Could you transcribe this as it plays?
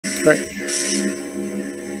Right.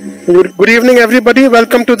 Good evening, everybody.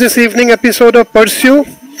 Welcome to this evening episode of Pursue.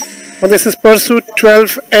 And this is Pursue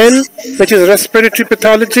 12N, which is Respiratory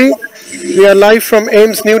Pathology. We are live from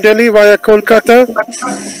AIMS, New Delhi via Kolkata.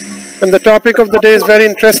 And the topic of the day is very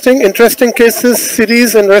interesting. Interesting Cases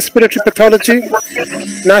Series in Respiratory Pathology,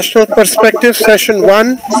 National Perspective, Session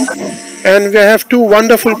 1. And we have two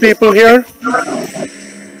wonderful people here.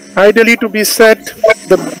 Ideally to be said,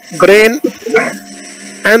 the brain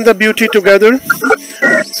and the beauty together.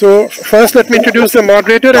 So first let me introduce the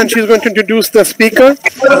moderator, and she's going to introduce the speaker.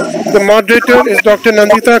 The moderator is Dr.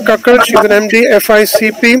 Nandita Kakkar. She's an MD,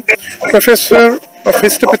 FICP, Professor of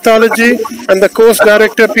Histopathology and the Course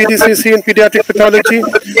Director, PDCC in Pediatric Pathology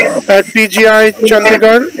at PGI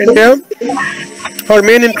Chandigarh, India. Her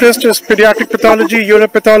main interest is Pediatric Pathology,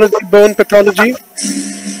 Uropathology, Bone Pathology.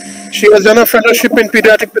 She has done a fellowship in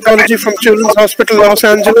Pediatric Pathology from Children's Hospital, Los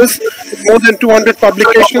Angeles, more than 200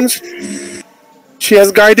 publications. She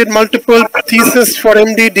has guided multiple theses for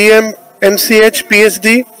MD, DM, MCH,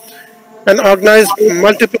 PhD, and organized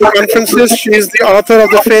multiple conferences. She is the author of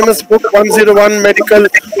the famous book 101 Medical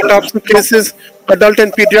Autopsy Cases, Adult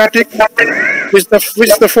and Pediatric, which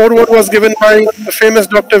the foreword was given by the famous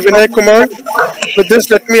Dr. Vinay Kumar. With this,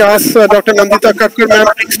 let me ask Dr. Nandita Kakkar, ma'am,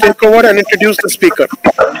 please take over and introduce the speaker.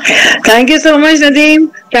 Thank you so much,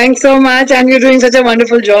 Nadeem. Thanks so much, and you're doing such a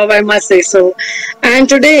wonderful job, I must say so. And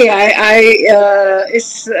today,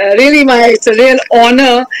 it's a real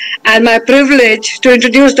honor and my privilege to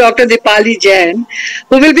introduce Dr. Deepali Jain,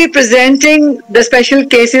 who will be presenting the special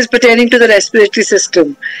cases pertaining to the respiratory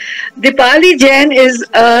system. Deepali Jain is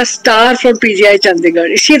a star from PGI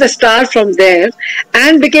Chandigarh. She's a star from there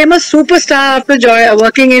and became a superstar after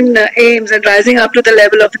working in AIMS and rising up to the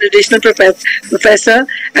level of an additional professor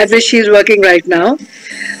at which she is working right now.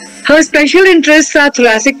 Her special interests are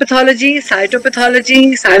thoracic pathology,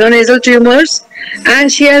 cytopathology, sinonasal tumors,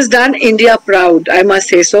 and she has done India proud, I must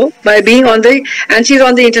say so, by being and she's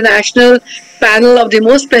on the international panel of the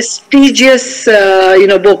most prestigious,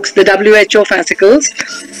 books, the WHO fascicles,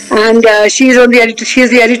 and she is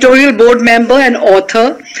the editorial board member and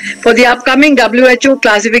author for the upcoming WHO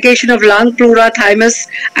classification of lung, pleura, thymus,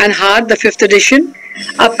 and heart, the 5th edition.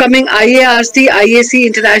 Upcoming IARC, IAC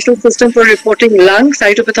International System for Reporting Lung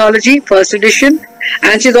Cytopathology, 1st edition,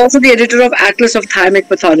 and she's also the editor of Atlas of Thymic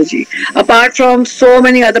Pathology, apart from so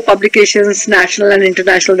many other publications, national and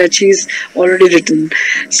international, that she's already written.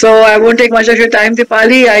 So I won't take much of your time,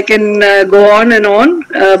 Deepali. I can go on and on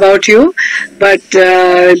about you, but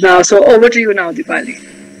now, so over to you now, Deepali.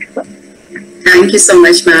 Thank you so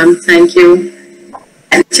much, ma'am. Thank you.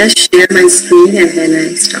 I'll just share my screen and then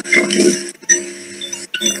I'll start talking.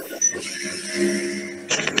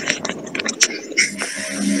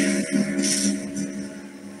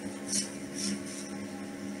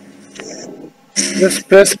 Just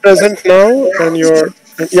press present now and yeah,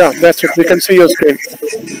 that's it. We can see your screen.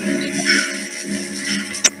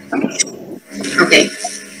 Okay.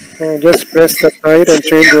 Just press the side and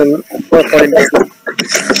change your PowerPoint.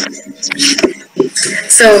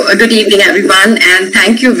 So, good evening, everyone, and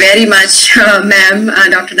thank you very much, ma'am,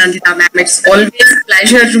 Dr. Nandita, ma'am. It's always a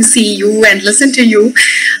pleasure to see you and listen to you.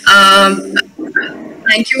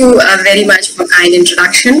 Thank you very much for kind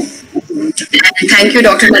introduction. And thank you,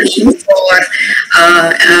 Dr. Nadeem, for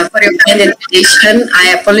your kind invitation. I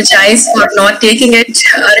apologize for not taking it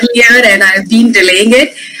earlier, and I've been delaying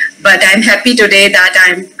it. But I'm happy today that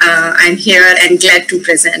I'm here and glad to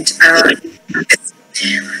present.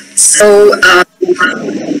 So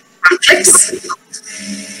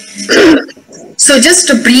just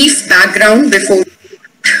a brief background before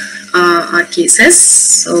our cases.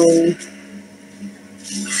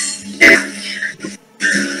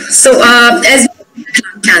 So as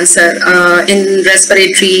lung cancer in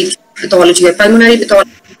respiratory pathology or pulmonary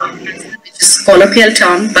pathology, which is colloquial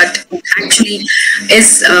term, but actually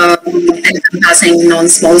is encompassing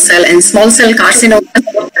non-small cell and small cell carcinoma,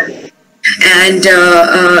 and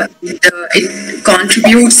it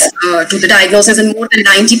contributes to the diagnosis in more than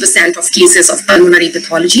 90% of cases of pulmonary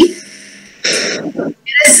pathology.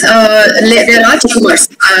 There are tumors,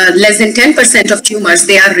 less than 10% of tumors,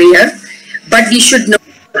 they are rare, but we should know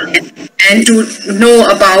and to know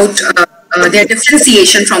about their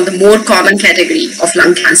differentiation from the more common category of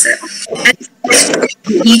lung cancer. And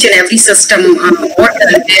each and every system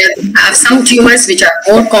order, there have some tumors which are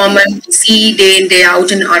more common, we see day in, day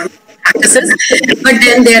out in our practices, but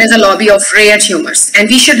then there is a lobby of rare tumors, and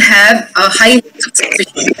we should have a high tumors,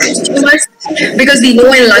 because we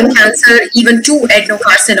know in lung cancer, even 2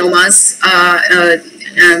 adenocarcinomas,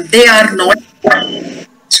 they are not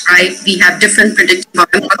right? We have different predictive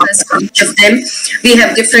biomarkers for each of them. We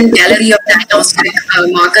have different gallery of diagnostic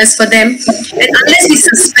markers for them. And unless we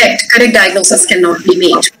suspect, correct diagnosis cannot be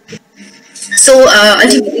made. So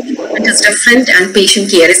ultimately, treatment is different and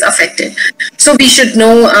patient care is affected. So we should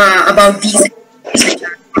know about these which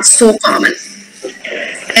are so common.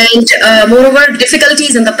 And moreover,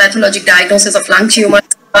 difficulties in the pathologic diagnosis of lung tumors.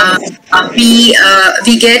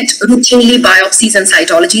 We get routinely biopsies and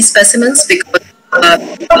cytology specimens because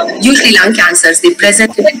usually lung cancers, they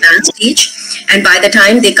present in advanced stage, and by the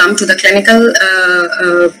time they come to the clinical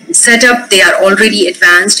setup, they are already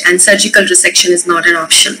advanced and surgical resection is not an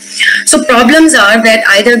option. So problems are that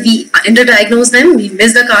either we underdiagnose them, we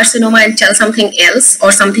miss the carcinoma and tell something else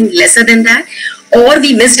or something lesser than that, or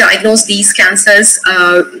we misdiagnose these cancers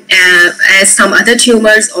as some other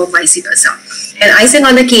tumors or vice versa. And icing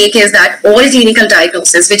on the cake is that all clinical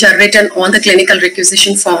diagnoses which are written on the clinical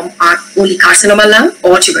requisition form are only carcinoma lung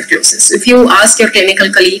or tuberculosis. If you ask your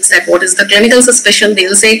clinical colleagues that what is the clinical suspicion, they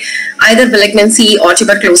will say either malignancy or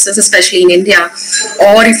tuberculosis, especially in India.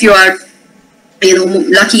 Or if you are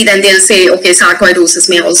lucky, then they'll say, okay, sarcoidosis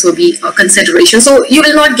may also be a consideration. So you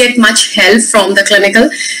will not get much help from the clinical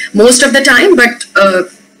most of the time, but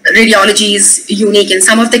radiology is unique in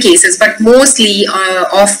some of the cases, but mostly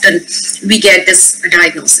often we get this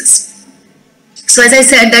diagnosis. So as I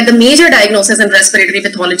said, that the major diagnosis in respiratory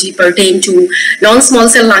pathology pertain to non-small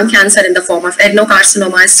cell lung cancer in the form of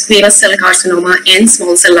adenocarcinoma, squamous cell carcinoma, and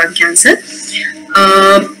small cell lung cancer.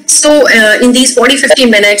 So in these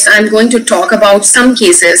 40-50 minutes, I'm going to talk about some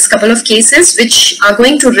cases, couple of cases which are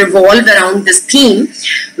going to revolve around this theme,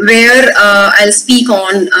 where I'll speak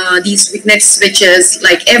on these vignettes, which is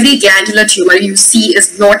like every glandular tumor you see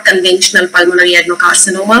is not conventional pulmonary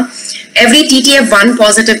adenocarcinoma. Every TTF1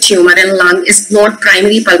 positive tumor in lung is not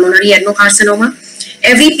primary pulmonary adenocarcinoma.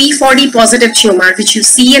 Every P40 positive tumor which you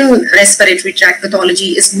see in respiratory tract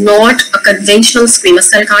pathology is not a conventional squamous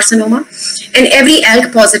cell carcinoma. And every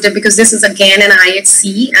ALK positive, because this is again an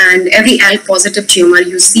IHC, and every ALK positive tumor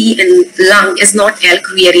you see in lung is not ALK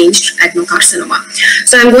rearranged adenocarcinoma.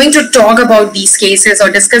 So I'm going to talk about these cases or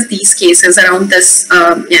discuss these cases around this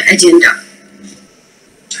agenda.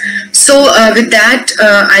 So with that,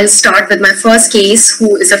 I'll start with my first case,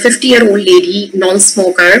 who is a 50-year-old lady,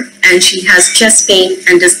 non-smoker, and she has chest pain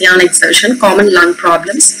and dyspnea exertion, common lung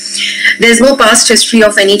problems. There's no past history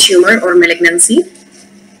of any tumor or malignancy.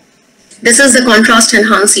 This is the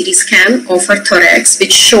contrast-enhanced CT scan of her thorax,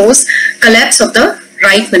 which shows collapse of the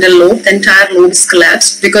right middle lobe. The entire lobe is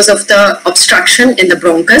collapsed because of the obstruction in the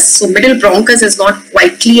bronchus. So middle bronchus is not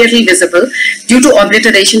quite clearly visible due to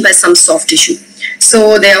obliteration by some soft tissue.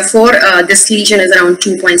 So therefore, this lesion is around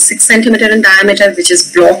 2.6 centimeter in diameter, which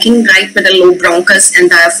is blocking right middle lobe bronchus, and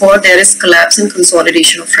therefore there is collapse and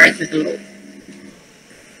consolidation of right middle lobe.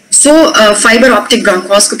 So fiber optic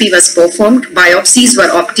bronchoscopy was performed, biopsies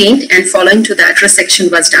were obtained, and following to that,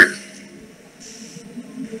 resection was done.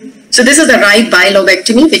 So this is the right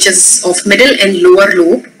bilobectomy, which is of middle and lower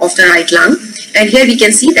lobe of the right lung. And here we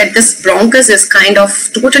can see that this bronchus is kind of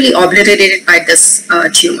totally obliterated by this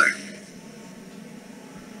tumor.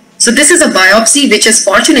 So this is a biopsy, which is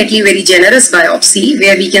fortunately very generous biopsy,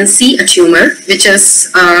 where we can see a tumor, which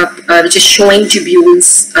is showing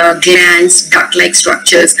tubules, glands, duct-like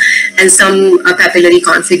structures, and some papillary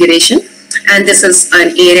configuration. And this is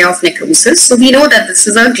an area of necrosis. So we know that this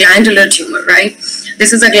is a glandular tumor, right?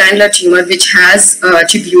 This is a glandular tumor which has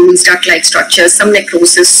tubules, duct-like structures, some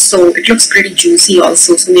necrosis. So it looks pretty juicy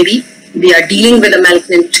also. So maybe we are dealing with a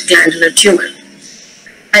malignant glandular tumor.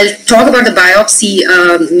 I'll talk about the biopsy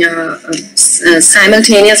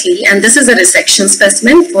simultaneously, and this is a resection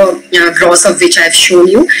specimen for gross of which I've shown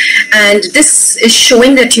you, and this is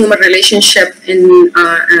showing the tumor relationship in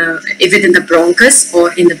within the bronchus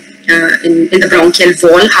or in the bronchial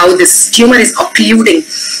wall, how this tumor is occluding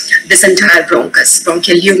this entire bronchus,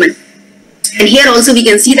 bronchial lumen. And here also we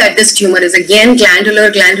can see that this tumor is again glandular,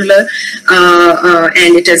 and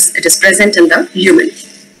it is present in the lumen.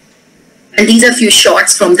 And these are a few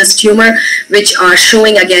shots from this tumor, which are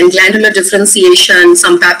showing again glandular differentiation,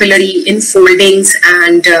 some papillary infoldings,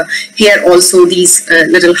 and here also these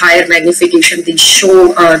little higher magnification. They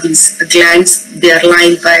show these glands. They are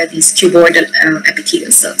lined by these cuboidal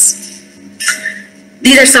epithelial cells.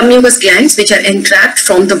 These are submucous glands which are entrapped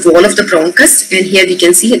from the wall of the bronchus, and here we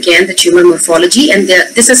can see again the tumor morphology. And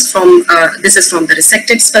this is from the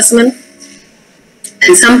resected specimen.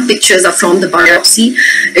 And some pictures are from the biopsy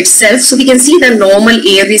itself. So we can see the normal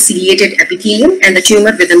airway ciliated epithelium and the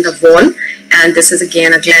tumor within the wall. And this is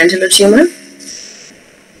again a glandular tumor.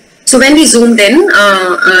 So when we zoomed in,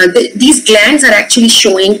 these glands are actually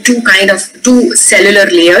showing two cellular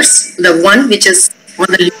layers. The one which is on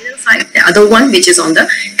the luminal side, the other one which is on the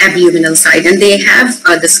abluminal side, and they have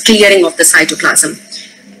this clearing of the cytoplasm.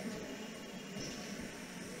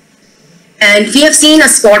 And we have seen a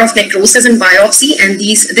spot of necrosis in biopsy, and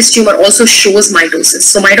this tumor also shows mitosis.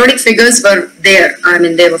 So mitotic figures were there. I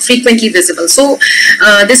mean, they were frequently visible. So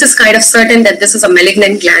this is kind of certain that this is a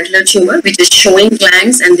malignant glandular tumor, which is showing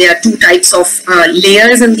glands, and there are two types of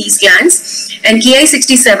layers in these glands. And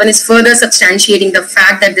Ki67 is further substantiating the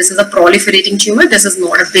fact that this is a proliferating tumor. This is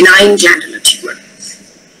not a benign glandular tumor.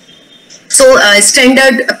 So a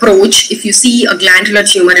standard approach, if you see a glandular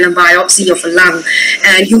tumor in a biopsy of a lung,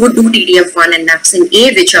 and you would do TDF1 and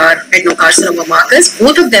napsin-A, which are adenocarcinoma markers,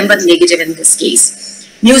 both of them were negative in this case.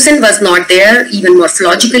 Mucin was not there, even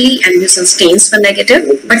morphologically, and mucin stains were negative,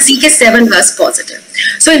 but CK7 was positive.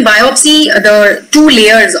 So in biopsy, the two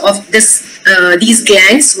layers of these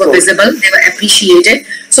glands were visible, they were appreciated.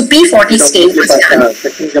 So P40 stain was done.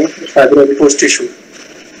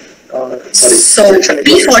 So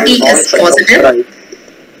P40 is positive.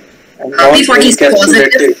 P40 is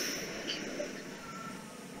positive.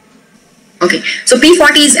 Okay, so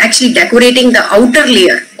P40 is actually decorating the outer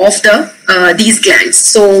layer of these glands.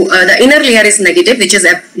 So the inner layer is negative, which is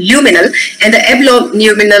luminal, and the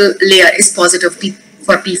abluminal layer is positive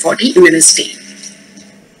for P40 immunostain.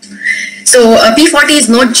 So P40 is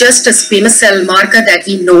not just a squamous cell marker that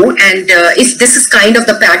we know, and if this is kind of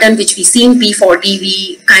the pattern which we see in P40,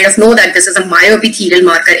 we kind of know that this is a myoepithelial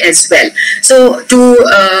marker as well. So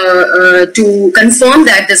to confirm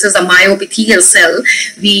that this is a myoepithelial cell,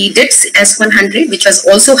 we did S100, which was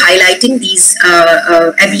also highlighting these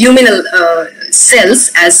abluminal cells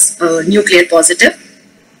as nuclear positive.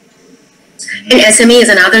 And SMA is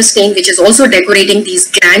another stain which is also decorating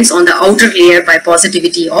these glands on the outer layer by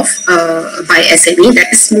positivity of by SME, that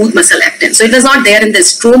is smooth muscle actin. So it is not there in the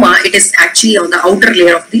stroma, it is actually on the outer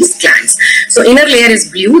layer of these glands. So inner layer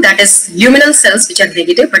is blue, that is luminal cells which are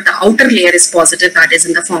negative, but the outer layer is positive, that is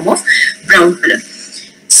in the form of brown color.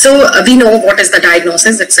 So we know what is the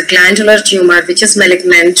diagnosis. It's a glandular tumor which is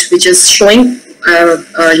malignant, which is showing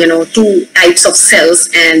two types of cells,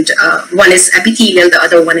 and one is epithelial, the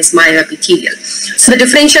other one is myoepithelial. So the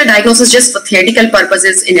differential diagnosis, just for theoretical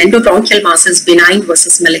purposes, in endobronchial masses, benign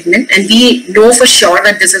versus malignant, and we know for sure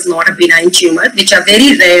that this is not a benign tumor, which are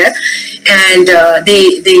very rare, and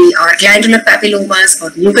they are glandular papillomas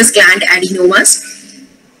or mucus gland adenomas.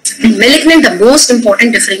 In malignant, the most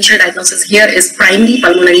important differential diagnosis here is primary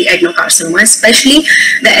pulmonary adenocarcinoma, especially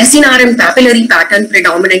the SNR and papillary pattern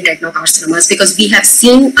predominant adenocarcinomas, because we have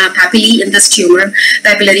seen papillae in this tumor,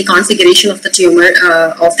 papillary configuration of the tumor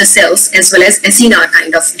of the cells, as well as SNR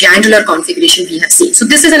kind of glandular configuration we have seen. So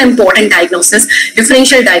this is an important diagnosis,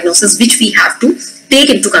 differential diagnosis, which we have to take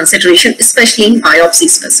into consideration, especially in biopsy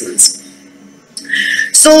specimens.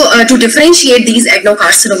 So to differentiate these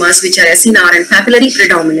adenocarcinomas, which are SNR and papillary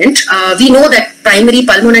predominant, we know that primary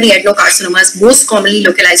pulmonary adenocarcinomas most commonly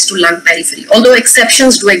localized to lung periphery. Although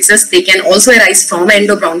exceptions do exist, they can also arise from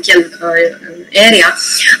endobronchial area,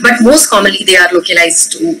 but most commonly they are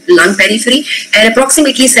localized to lung periphery, and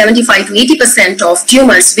approximately 75 to 80% of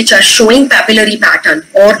tumors which are showing papillary pattern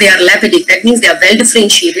or they are lapidic, that means they are well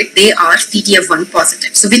differentiated, they are TTF1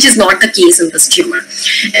 positive, so which is not the case in this tumor.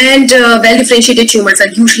 And well differentiated tumors are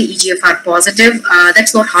usually EGFR positive.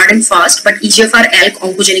 That's not hard and fast, but EGFR ALK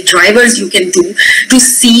oncogenic drivers you can do to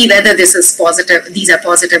see whether this is positive, these are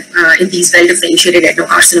positive in these well differentiated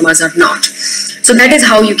adenocarcinomas or not. So that is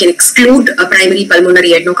how you can exclude a primary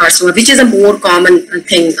pulmonary adenocarcinoma, which is a more common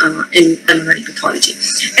thing in pulmonary pathology.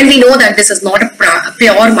 And we know that this is not a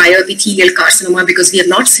pure myoepithelial carcinoma because we have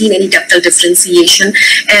not seen any ductal differentiation,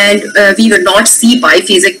 and we will not see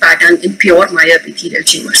biphasic pattern in pure myoepithelial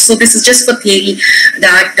tumors. So this is just for theory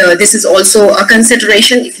that this is also a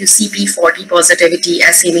consideration. If you see P40 positivity,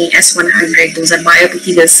 SMA, S100, those are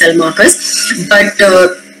myoepithelial cell markers. But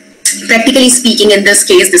practically speaking, in this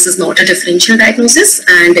case, this is not a differential diagnosis,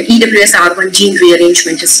 and EWSR1 gene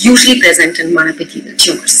rearrangement is usually present in myoepithelial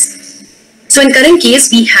tumors. So in current case,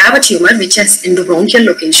 we have a tumor which has endobronchial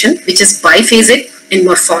location, which is biphasic in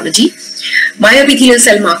morphology. Myoepithelial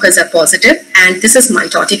cell markers are positive, and this is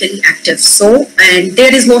mitotically active. So, and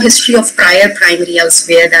there is no history of prior primary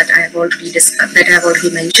elsewhere that I have already discussed, that I have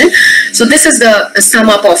already mentioned. So this is the sum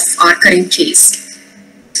up of our current case.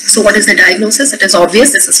 So what is the diagnosis? It is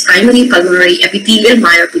obvious. This is primary pulmonary epithelial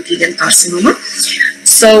myoepithelial carcinoma.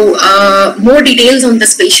 So more details on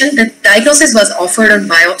this patient. The diagnosis was offered on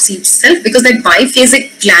biopsy itself because that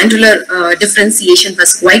biphasic glandular differentiation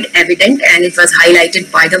was quite evident, and it was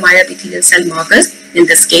highlighted by the myoepithelial cell markers. in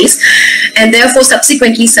this case. And therefore,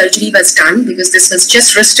 subsequently, surgery was done because this was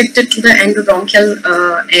just restricted to the endobronchial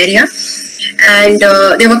area. And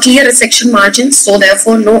there were clear resection margins, so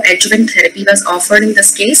therefore no adjuvant therapy was offered in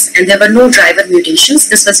this case, and there were no driver mutations.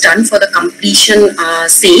 This was done for the completion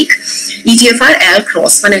sake. EGFR, ALK,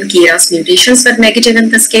 ROS1 and KRAS mutations were negative in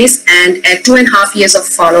this case, and at 2.5 years of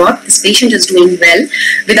follow-up, this patient is doing well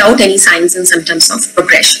without any signs and symptoms of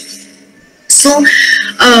progression. So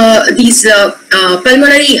these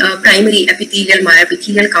pulmonary primary epithelial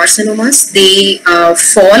myoepithelial carcinomas, they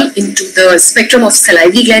fall into the spectrum of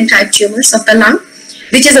salivary gland type tumors of the lung,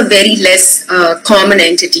 which is a very less common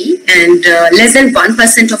entity, and less than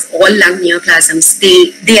 1% of all lung neoplasms,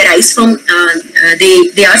 they arise from,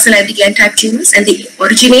 they are salivary gland type tumors, and they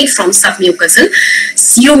originate from submucosal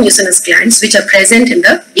pseudomucinous glands which are present in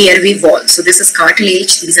the airway wall. So this is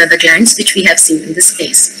cartilage, these are the glands which we have seen in this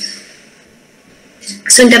case.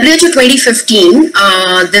 So in WHO 2015,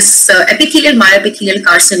 this epithelial myoepithelial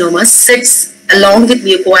carcinoma sits along with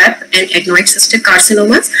mucoap and adenoid cystic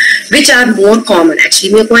carcinomas, which are more common.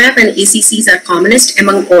 Actually, mucoap and ACCs are commonest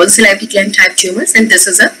among all salivary gland type tumors, and this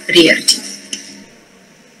is a rarity.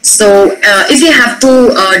 So if we have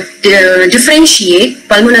to differentiate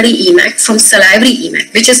pulmonary EMAC from salivary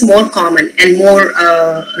EMAC, which is more common and more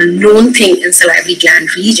known thing in salivary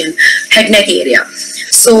gland region, head neck area.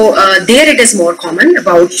 So there it is more common,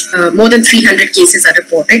 about more than 300 cases are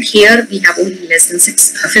reported. Here we have only less than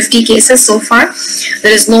 50 cases so far.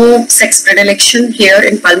 There is no sex predilection here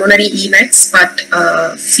in pulmonary EMACs, but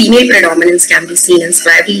female predominance can be seen in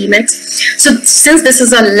salivary EMACs. So since this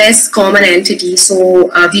is a less common entity, so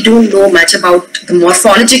we don't know much about the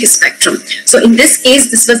morphologic spectrum. So in this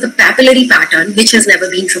case, this was the papillary pattern, which has never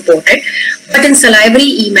been reported. But in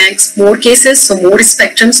salivary EMACs, more cases, so more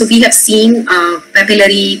spectrum. So we have seen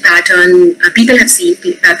papillary pattern, people have seen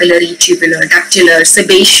papillary, tubular, ductular,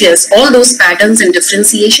 sebaceous, all those patterns in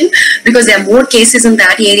differentiation, because there are more cases in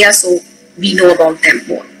that area, so we know about them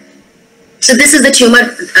more. So this is the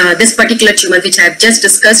tumor, this particular tumor which I have just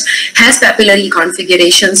discussed has papillary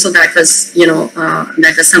configuration, so that was,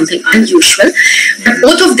 that was something unusual. But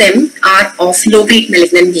both of them are of low-grade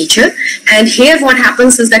malignant nature, and here what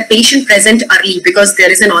happens is that patient present early because there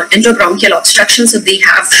is an endobronchial obstruction, so they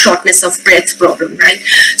have shortness of breath problem, right?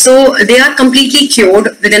 So they are completely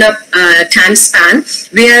cured within a time span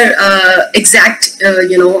where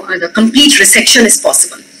the complete resection is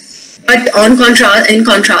possible. But in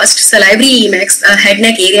contrast, salivary EMACs, head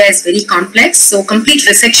neck area is very complex, so complete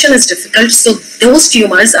resection is difficult. So those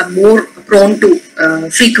tumors are more prone to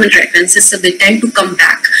frequent recurrences, so they tend to come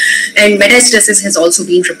back. And metastasis has also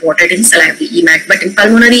been reported in salivary EMAC, but in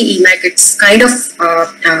pulmonary EMAC, it's kind of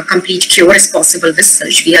complete cure is possible with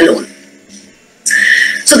surgery alone.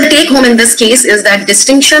 So the take home in this case is that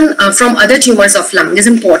distinction from other tumors of lung is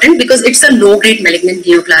important because it's a low-grade malignant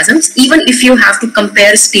neoplasms. Even if you have to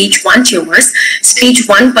compare stage 1 tumors, stage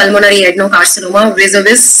 1 pulmonary adenocarcinoma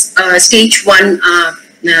vis-a-vis stage 1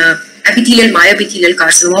 epithelial myoepithelial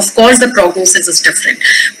carcinoma, of course the prognosis is different.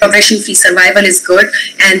 Progression-free survival is good,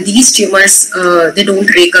 and these tumors, they don't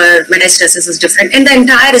recur, metastasis is different, and the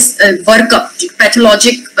entire workup,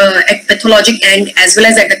 at pathologic end as well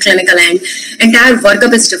as at the clinical end, entire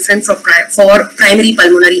workup is different for primary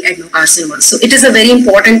pulmonary adenocarcinoma. So it is a very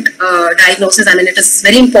important diagnosis. I mean, it is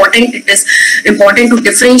very important. It is important to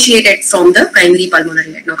differentiate it from the primary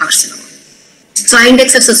pulmonary adenocarcinoma. So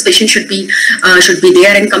index of suspicion should be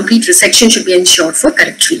there, and complete resection should be ensured for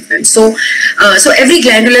correct treatment. So every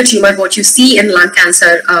glandular tumor, what you see in lung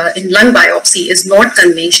cancer, in lung biopsy, is not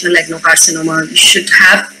conventional adenocarcinoma. You should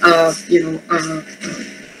have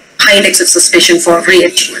high index of suspicion for rare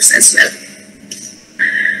tumors as well.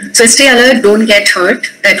 So stay alert, don't get hurt.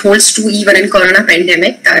 That holds true even in corona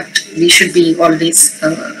pandemic, that we should be always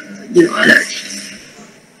alert.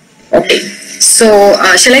 Okay. So,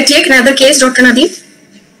 shall I take another case, Dr. Nadeem?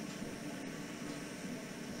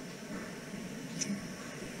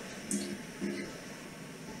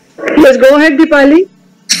 Yes, go ahead, Deepali.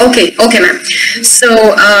 Okay, ma'am.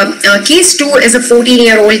 So, case 2 is a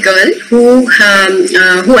 14-year-old girl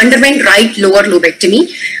who underwent right lower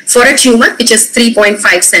lobectomy for a tumor which is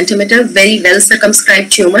 3.5 centimeter, very well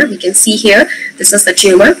circumscribed tumor. We can see here, this is the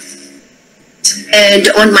tumor. And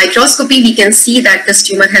on microscopy, we can see that this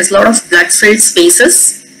tumor has a lot of blood-filled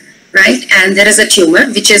spaces, right? And there is a tumor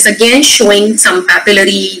which is again showing some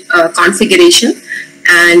papillary configuration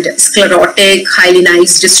and sclerotic,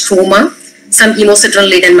 hyalinized stroma, some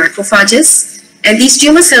hemocentral-laden macrophages. And these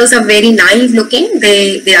tumor cells are very naive looking.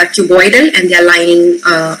 They are cuboidal, and they are lining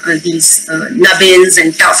these nubbins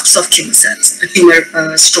and tufts of tumor cells, tumor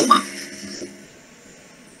stroma.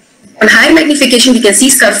 On higher magnification, we can see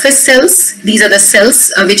surface cells. These are the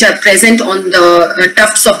cells which are present on the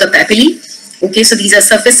tufts of the papillae. Okay, so these are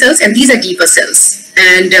surface cells and these are deeper cells.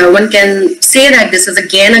 And one can say that this is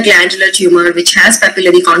again a glandular tumor which has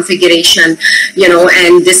papillary configuration, you know,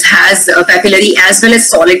 and this has a papillary as well as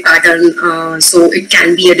solid pattern. So it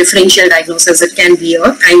can be a differential diagnosis. It can be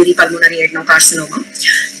a primary pulmonary adenocarcinoma.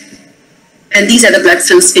 And these are the blood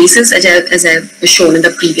film spaces as I've shown in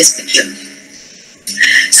the previous picture.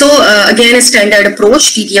 So again, a standard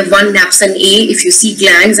approach, TTF1, napsin A, if you see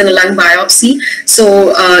glands in a lung biopsy.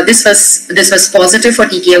 So this was positive for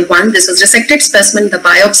TTF1. This was resected specimen. The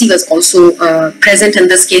biopsy was also present in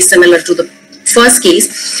this case, similar to the first case.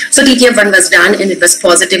 So TTF1 was done and it was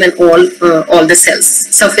positive in all the cells,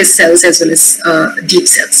 surface cells as well as deep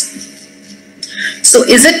cells. So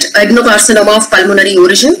is it adenocarcinoma of pulmonary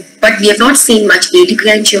origin? But we have not seen much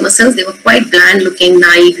ATPI tumor cells. They were quite bland looking,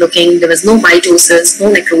 naive looking. There was no mitosis,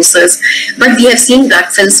 no necrosis. But we have seen blood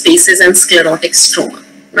film spaces and sclerotic stroma,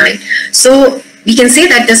 right? So we can say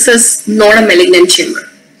that this is not a malignant tumor.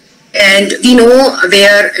 And we know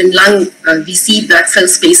where in lung we see blood film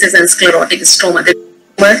spaces and sclerotic stroma, the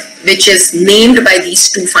tumor which is named by these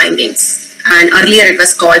two findings. And earlier it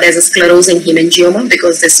was called as a sclerosing hemangioma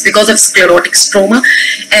because of sclerotic stroma,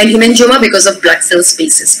 and hemangioma because of blood cell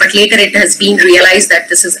spaces. But later it has been realized that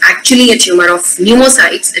this is actually a tumor of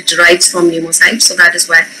pneumocytes. It derives from pneumocytes, so that is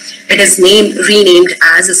why it is renamed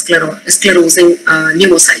as a sclerosing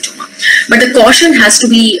pneumocytoma. But the caution has to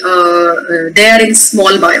be there in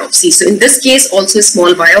small biopsy. So in this case also a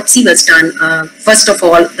small biopsy was done. First of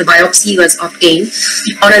all, the biopsy was obtained.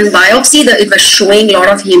 On a biopsy, it was showing a lot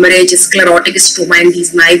of hemorrhage, sclerotic stroma and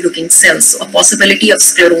these naive looking cells. So a possibility of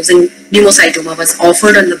sclerosing pneumocytoma was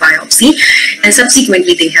offered on the biopsy, and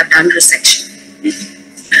subsequently they have done resection.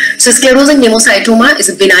 So sclerosing pneumocytoma is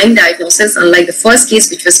a benign diagnosis, unlike the first case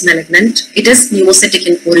which was malignant. It is pneumocytic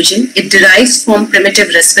in origin. It derives from primitive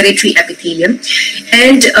respiratory epithelium,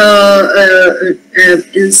 and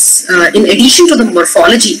in addition to the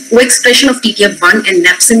morphology, co-expression of TTF1 and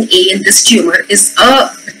napsin A in this tumor is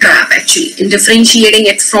a trap actually in differentiating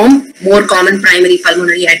it from more common primary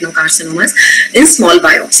pulmonary adenocarcinomas in small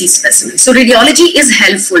biopsy specimens. So radiology is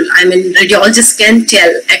helpful. I mean, radiologists can tell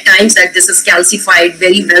at times that this is calcified,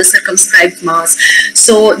 very well circumscribed mass.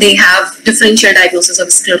 So they have differential diagnosis of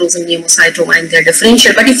sclerosing pneumocytoma and they're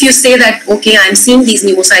differential. But if you say that, okay, I'm seeing these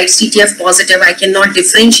pneumocytes, TTF positive, I cannot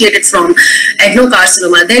differentiate it from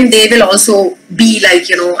adenocarcinoma, then they will also be like,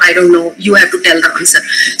 you know, I don't know, you have to tell the answer.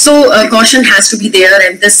 So caution has to be there,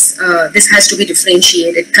 and this has to be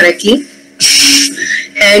differentiated correctly.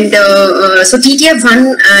 And so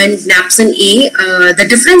TTF1 and napsin A, the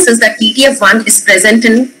difference is that TTF1 is present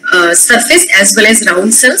in surface as well as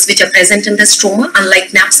round cells which are present in the stroma, unlike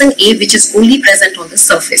napsin A which is only present on the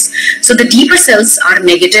surface. So the deeper cells are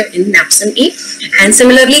negative in napsin A, and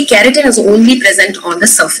similarly keratin is only present on the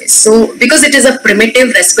surface. So because it is a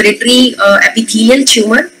primitive respiratory epithelial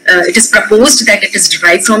tumor, it is proposed that it is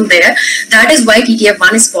derived from there. That is why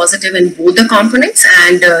TTF1 is positive in both the components,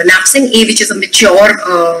 and napsin A, which is a mature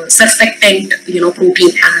surfactant, you know, protein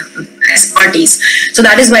aspartase. So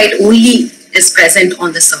that is why it only is present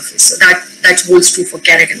on the surface. So that holds true for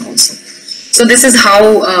keratin also. So this is how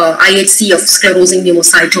IHC of sclerosing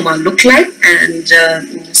pneumocytoma look like, and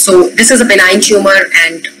so this is a benign tumor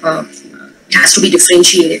and has to be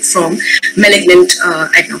differentiated from malignant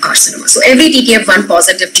adenocarcinoma. So every TTF1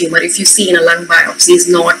 positive tumor, if you see in a lung biopsy,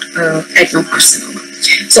 is not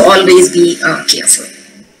adenocarcinoma. So always be careful.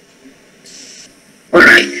 All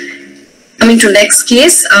right. Coming to next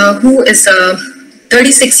case, who is a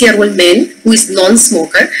 36-year-old man who is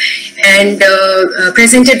non-smoker and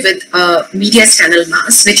presented with mediastinal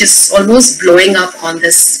mass, which is almost blowing up on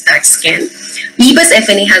this PET scan. EBUS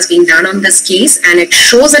FNA has been done on this case, and it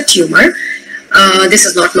shows a tumor. This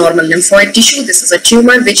is not normal lymphoid tissue. This is a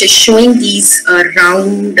tumor which is showing these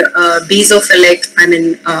round basophilic,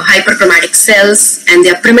 hyperchromatic cells, and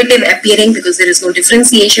they are primitive appearing because there is no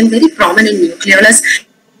differentiation, very prominent nucleolus.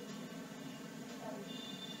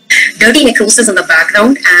 Dirty necrosis in the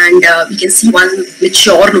background, and we can see one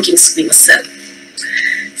mature looking squamous cell.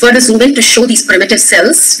 Further zoom in to show these primitive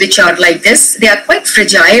cells, which are like this. They are quite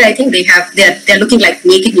fragile. I think they're looking like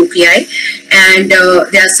naked nuclei, and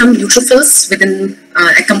there are some neutrophils within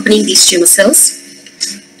accompanying these tumor cells.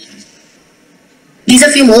 These are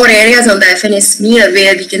a few more areas on the FNA smear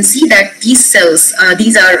where we can see that these cells,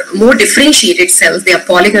 these are more differentiated cells. They are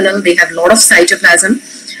polygonal. They have a lot of cytoplasm.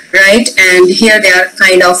 right? And here they are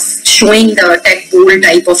kind of showing the tech bowl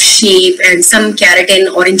type of shape and some keratin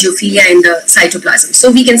orangeophilia in the cytoplasm.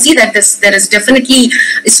 So we can see that there is definitely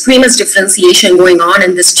squamous differentiation going on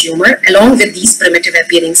in this tumor along with these primitive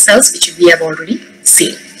appearing cells, which we have already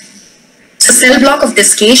seen. So cell block of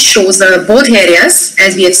this case shows both areas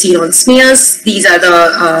as we have seen on smears. These are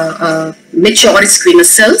the mature squamous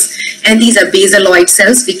cells, and these are basaloid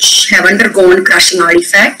cells which have undergone crushing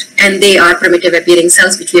artifact, and they are primitive appearing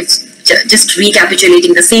cells which we have just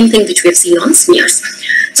recapitulating the same thing which we have seen on smears.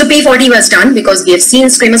 So P40 was done because we have seen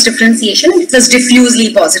squamous differentiation. It was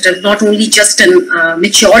diffusely positive, not only just in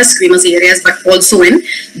mature squamous areas, but also in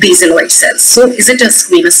basaloid cells. So is it a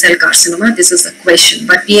squamous cell carcinoma? This is the question.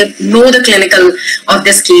 But we know the clinical of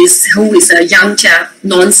this case, who is a young chap,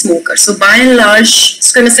 non-smoker. So by and large,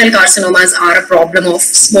 squamous cell carcinomas are a problem of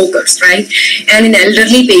smokers, right? And in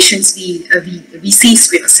elderly patients, we see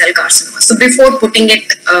squamous cell carcinoma. So before putting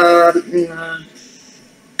it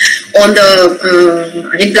on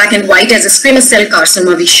the in black and white as a squamous cell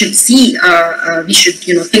carcinoma, we should see,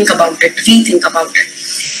 think about it, rethink about it.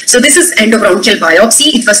 So this is endobronchial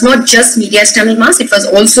biopsy. It was not just mediastinal mass, it was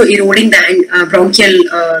also eroding the bronchial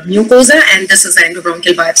mucosa, and this is the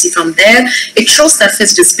endobronchial biopsy from there. It shows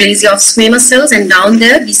surface dysplasia of squamous cells, and down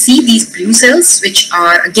there we see these blue cells which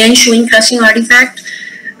are again showing crushing artifact.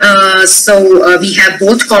 We have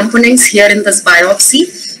both components here in this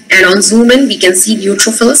biopsy. And on zoom in, we can see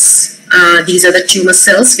neutrophils. These are the tumor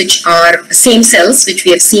cells, which are the same cells which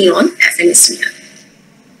we have seen on FNA smear.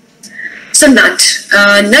 So NUT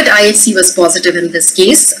IHC was positive in this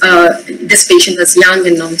case. This patient was young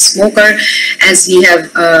and non-smoker, as we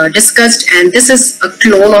have discussed, and this is a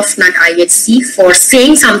clone of NUT IHC. For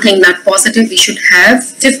saying something NUT positive, we should have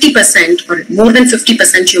 50% or more than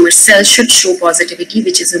 50% tumor cells should show positivity,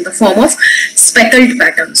 which is in the form of speckled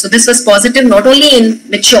pattern. So this was positive not only in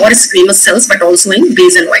mature squamous cells, but also in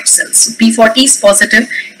basaloid cells. So P40 is positive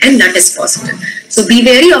and NUT is positive. So be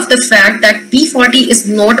wary of the fact that P40 is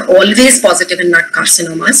not always positive in NUT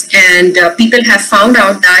carcinomas, and people have found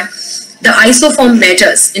out that the isoform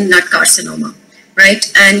matters in NUT carcinoma, right?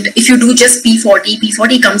 And if you do just P40,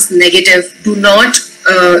 P40 comes negative, do not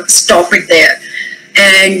stop it there.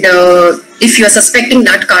 And if you are suspecting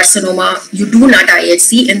NUT carcinoma, you do NUT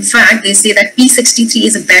IHC. In fact, they say that P63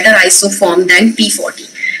 is a better isoform than P40.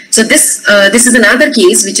 So this is another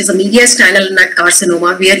case which is a mediastinal NUT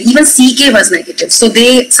carcinoma where even CK was negative. So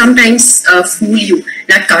they sometimes fool you,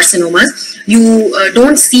 NUT carcinomas. You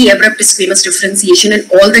don't see abrupt squamous differentiation in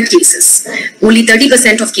all the cases. Only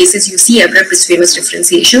 30% of cases you see abrupt squamous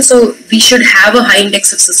differentiation. So we should have a high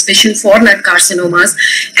index of suspicion for NUT carcinomas,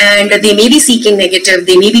 and they may be CK negative,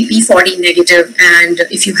 they may be P40 negative, and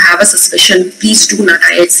if you have a suspicion, please do NUT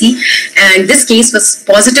IHC. And this case was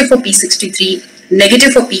positive for P63,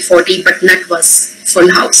 negative for P40, but NUT was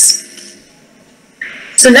full house.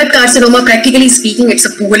 So NUT carcinoma, practically speaking, it's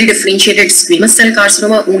a poorly differentiated squamous cell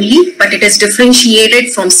carcinoma only, but it is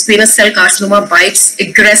differentiated from squamous cell carcinoma by its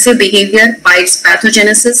aggressive behavior, by its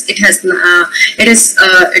pathogenesis. It has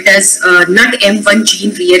NUT M1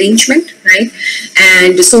 gene rearrangement, right?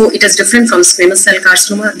 And so it is different from squamous cell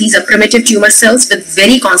carcinoma. These are primitive tumor cells with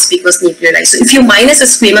very conspicuous nucleoli. So if you minus the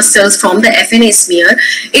squamous cells from the FNA smear,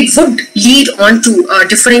 it would lead on to a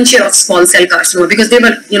differential of small cell carcinoma because they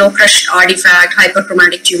were, crushed artifact,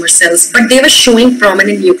 hyperchromatic tumor cells, but they were showing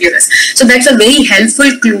prominent nucleus. So that's a very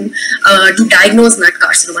helpful clue to diagnose NUT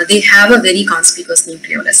carcinoma. They have a very conspicuous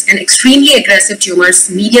nucleolus. And extremely aggressive tumors,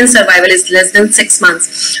 median survival is less than 6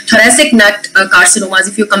 months. Thoracic NUT carcinomas,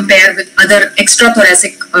 if you compare with other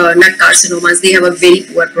extrathoracic NUT carcinomas, they have a very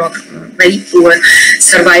poor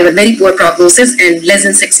survival, very poor prognosis, and less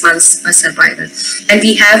than 6 months survival. And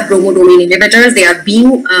we have bromodomain inhibitors. They are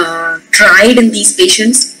being tried in these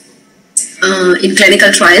patients in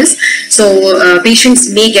clinical trials. So patients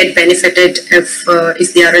may get benefited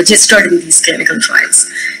if they are registered in these clinical trials.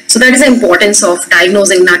 So that is the importance of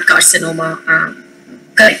diagnosing NUT carcinoma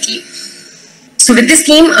correctly. So with this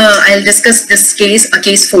team, I'll discuss this case,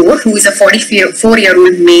 case 4, who is a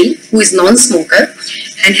 44-year-old male who is non-smoker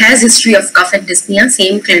and has history of cough and dyspnea,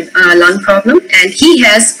 same lung problem, and he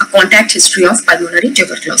has a contact history of pulmonary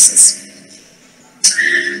tuberculosis.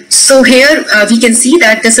 So here we can see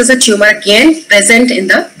that this is a tumor again present in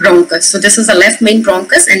the bronchus. So this is a left main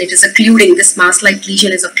bronchus, and it is occluding. This mass-like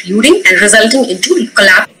lesion is occluding and resulting into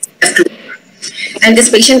collapse. And this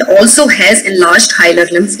patient also has enlarged hilar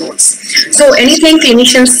lymph nodes. So anything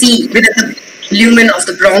clinicians see within the lumen of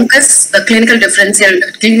the bronchus, the clinical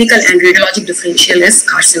and radiologic differential is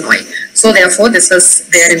carcinoid. So therefore, this was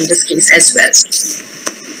there in this case as well.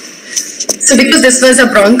 So because this was a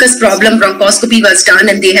bronchus problem, bronchoscopy was done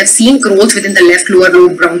and they have seen growth within the left lower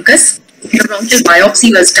lobe bronchus. The bronchial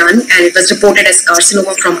biopsy was done and it was reported as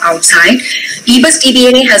carcinoma from outside. EBUS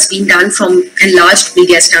TBNA has been done from enlarged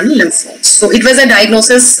mediastinal lymph nodes. So it was a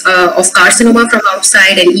diagnosis of carcinoma from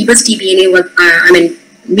outside, and EBUS TBNA was,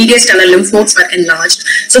 mediastinal lymph nodes were enlarged.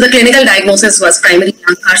 So the clinical diagnosis was primary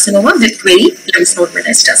lung carcinoma with query lymph node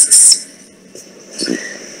metastasis.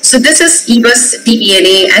 So this is EBUS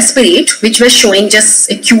TBNA aspirate, which was showing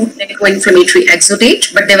just acute necroinflammatory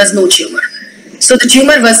exudate, but there was no tumor. So the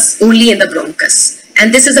tumor was only in the bronchus.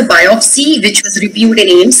 And this is a biopsy which was reviewed in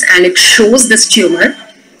AIMS, and it shows this tumor,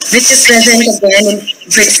 which is present again in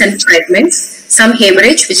bits and fragments, some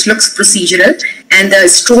hemorrhage, which looks procedural, and the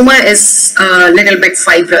stroma is a little bit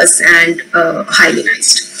fibrous and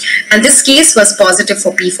hyalinized. And this case was positive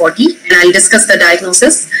for P40, and I'll discuss the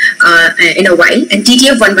diagnosis in a while. And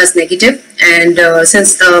TTF1 was negative, and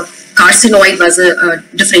since the carcinoid was a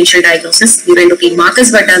differential diagnosis, neuroendocrine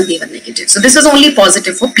markers were done, they were negative. So this was only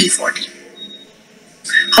positive for P40.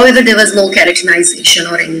 However, there was no keratinization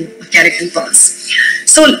or any keratin pulse.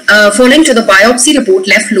 So following to the biopsy report,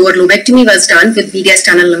 left lower lobectomy was done with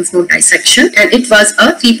mediastinal lymph node dissection, and it was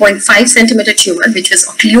a 3.5 centimeter tumor which was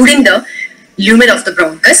occluding the lumen of the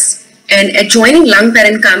bronchus. And adjoining lung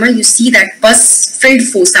parenchyma, you see that pus-filled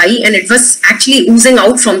foci, and it was actually oozing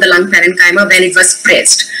out from the lung parenchyma when it was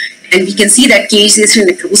pressed. And we can see that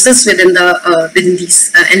cage-associated necrosis within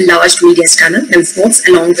these enlarged mediastinal lymph nodes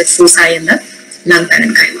along with foci in the lung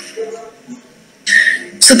parenchyma.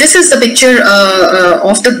 So this is the picture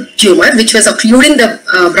of the tumor which was occluding the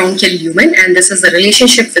bronchial lumen, and this is the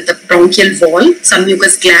relationship with the bronchial wall. Some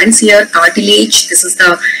mucous glands here, cartilage, this is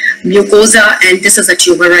the mucosa, and this is a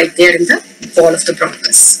tumor right there in the wall of the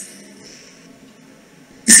bronchus.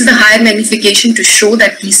 This is the higher magnification to show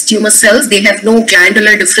that these tumor cells, they have no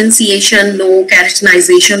glandular differentiation, no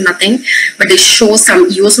keratinization, nothing, but they show some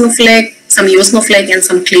eosinophilic and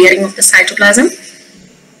some clearing of the cytoplasm.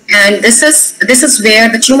 And this is where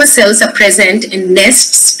the tumor cells are present in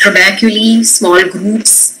nests, trabeculae, small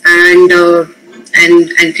groups, and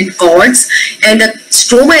in cords. And the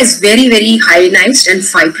stroma is very, very hyalinized and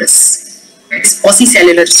fibrous. It's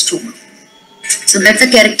ossicellular stroma. So that's a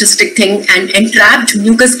characteristic thing. And entrapped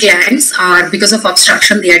mucus glands are, because of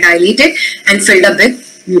obstruction, they are dilated and filled up with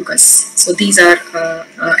mucus. So these are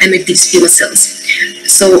emit these tumor cells.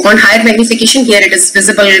 So on higher magnification here, it is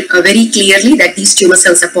visible very clearly that these tumor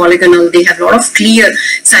cells are polygonal. They have a lot of clear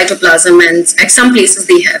cytoplasm, and at some places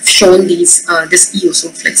they have shown these this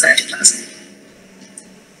eosinophilic cytoplasm.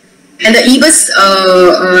 And the EBUS,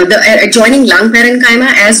 the adjoining lung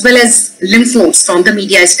parenchyma as well as lymph nodes from the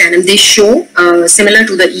mediastinum, they show, similar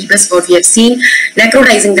to the EBUS what we have seen,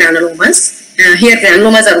 necrotizing granulomas. Here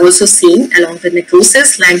granulomas are also seen along with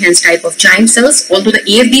necrosis, Langerhans type of Jain cells, although the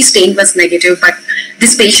AFD stain was negative, but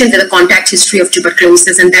this patient with a contact history of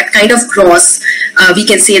tuberculosis, and that kind of cross, we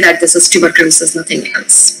can say that this is tuberculosis, nothing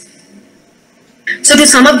else. So to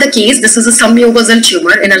sum up the case, this is a submucosal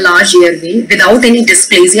tumor in a large airway without any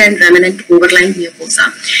dysplasia and remnant overlying mucosa.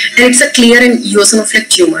 And it's a clear and eosinophilic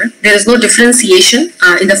tumor. There is no differentiation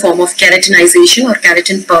in the form of keratinization or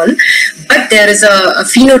keratin pearl, but there is a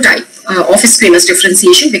phenotype of squamous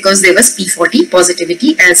differentiation because there was P40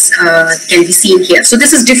 positivity, as can be seen here. So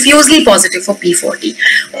this is diffusely positive for P40.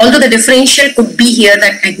 Although the differential could be here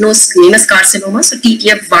that adenosquamous carcinoma, so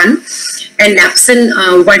TTF1 and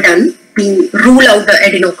napsin were done to rule out the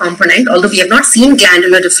adeno component, although we have not seen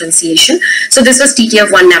glandular differentiation. So this was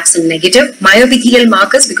TTF1 napsin negative. Myoepithelial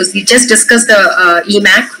markers, because we just discussed the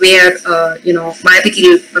EMAC where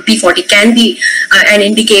myoepithelial P40 can be an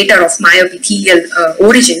indicator of myoepithelial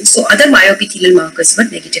origin. So other myoepithelial markers were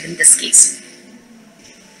negative in this case.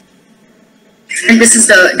 And this is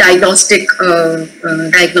the diagnostic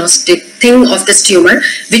thing of this tumor,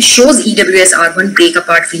 which shows EWS-R1 break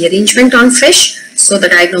apart rearrangement on FISH. So the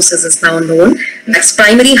diagnosis is now known. That's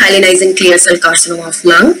primary hyalinizing clear cell carcinoma of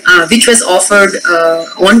lung, which was offered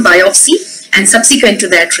on biopsy, and subsequent to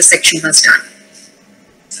that resection was done.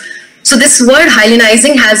 So this word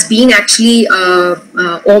hyalinizing has been actually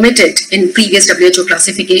omitted in previous WHO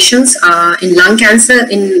classifications. In lung cancer,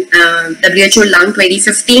 in WHO lung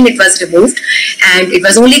 2015, it was removed, and it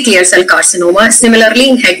was only clear cell carcinoma. Similarly,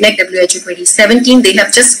 in head neck WHO 2017, they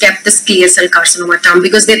have just kept this clear cell carcinoma term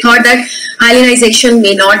because they thought that hyalinization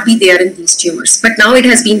may not be there in these tumors. But now it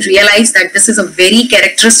has been realized that this is a very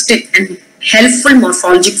characteristic and helpful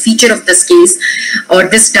morphologic feature of this case or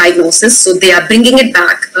this diagnosis. So they are bringing it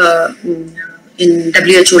back in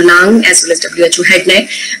WHO lung as well as WHO head neck.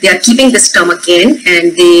 They are keeping this term again,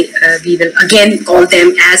 and we will again call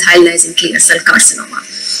them as hyalinizing clear cell carcinoma.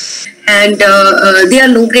 And they are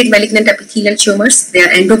low-grade malignant epithelial tumors. They are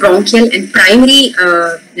endobronchial and primary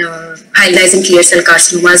hyalinizing clear cell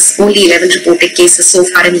carcinomas. Only 11 reported cases so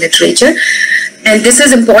far in literature. And this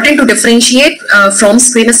is important to differentiate from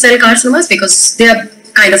squamous cell carcinomas because they are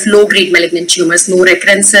kind of low-grade malignant tumors, no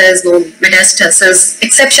recurrences, no metastasis.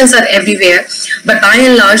 Exceptions are everywhere, but by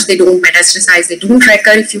and large, they don't metastasize, they don't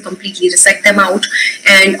recur if you completely resect them out.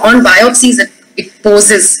 And on biopsies, it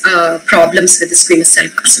poses problems with the squamous cell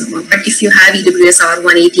carcinoma. But if you have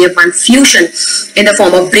EWS-R1, ATF1 fusion in the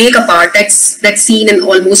form of break apart, that's seen in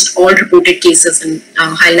almost all reported cases in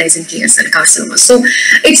hyalinizing clear cell carcinoma. So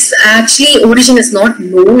it's actually, origin is not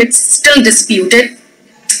known, it's still disputed,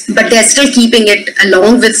 but they're still keeping it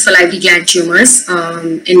along with salivary gland tumors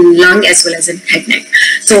in lung as well as in head neck.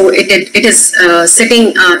 So it is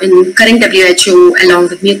sitting in current WHO along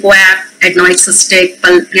with mucoap, adenoid cystic,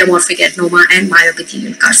 pleomorphic adenoma, and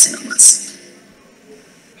myoepithelial carcinomas.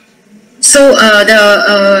 So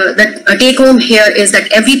the take home here is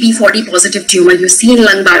that every P40 positive tumor you see in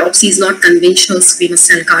lung biopsy is not conventional squamous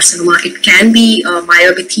cell carcinoma. It can be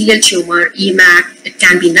myoepithelial tumor, EMAC, it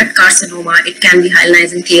can be nut carcinoma, it can be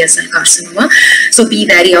hyalinizing clear cell carcinoma. So be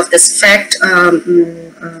wary of this fact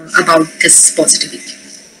about this positivity.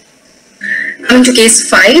 Coming to case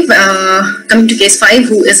 5,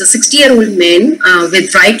 who is a 60-year-old man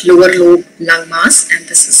with right lower lobe lung mass, and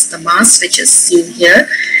this is the mass which is seen here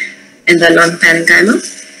in the lung parenchyma.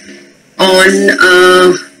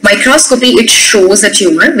 On microscopy, it shows a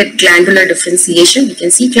tumor with glandular differentiation. We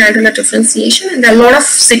can see glandular differentiation, and there are a lot of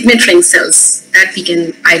signet ring cells that we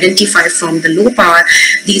can identify from the low power.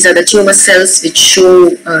 These are the tumor cells which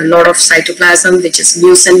show a lot of cytoplasm, which is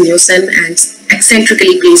mucin, and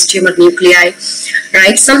eccentrically placed tumor nuclei,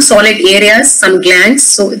 right? Some solid areas, some glands.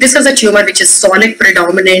 So this was a tumor which is solid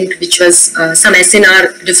predominant, which was some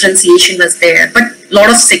SNR differentiation was there, but a lot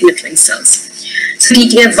of signet ring cells. So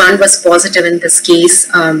TTF1 was positive in this case,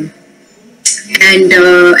 and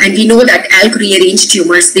we know that ALK rearranged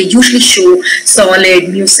tumors, they usually show solid,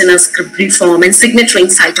 mucinous, cribriform, and signet ring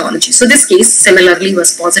cytology. So this case similarly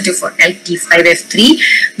was positive for ALK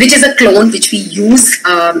T5F3, which is a clone which we use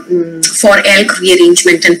for ALK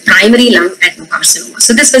rearrangement in primary lung adenocarcinoma.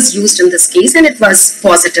 So this was used in this case, and it was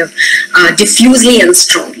positive diffusely and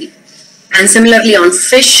strongly. And similarly on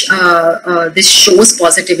fish, this shows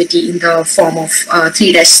positivity in the form of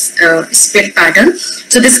 3' split pattern.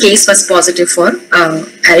 So this case was positive for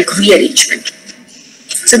ALK rearrangement.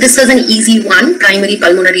 So this was an easy one, primary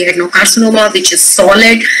pulmonary adenocarcinoma, which is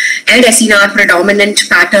solid and SNR predominant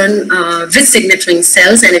pattern with signet ring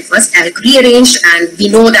cells, and it was ALK rearranged, and we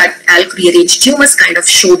know that ALK rearranged tumors kind of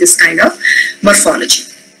show this kind of morphology.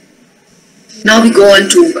 Now we go on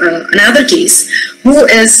to another case, who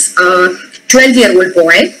is a 12-year-old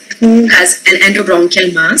boy who has an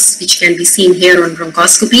endobronchial mass, which can be seen here on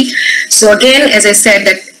bronchoscopy. So again, as I said,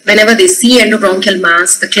 that whenever they see endobronchial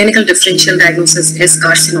mass, the clinical differential diagnosis is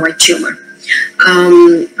carcinoid tumor.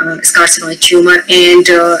 And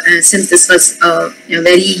since this was a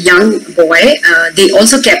very young boy, they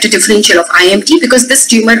also kept a differential of IMT, because this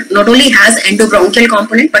tumor not only has endobronchial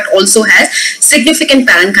component but also has significant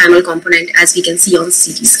parenchymal component, as we can see on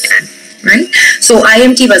CT scan, right? So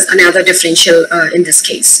IMT was another differential in this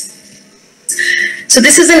case. So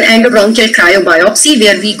this is an endobronchial cryobiopsy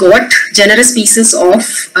where we got generous pieces of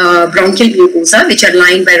bronchial mucosa which are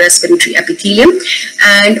lined by respiratory epithelium,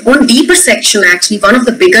 and on deeper section actually one of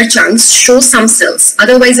the bigger chunks shows some cells.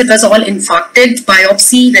 Otherwise it was all infarcted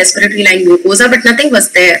biopsy respiratory line mucosa, but nothing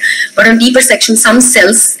was there. But on deeper section some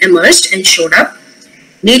cells emerged and showed up.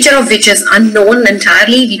 Nature of which is unknown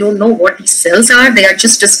entirely. We don't know what these cells are. They are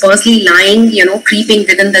just dispersely lying, creeping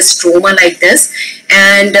within the stroma like this.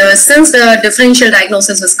 And since the differential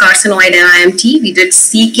diagnosis was carcinoid and IMT, we did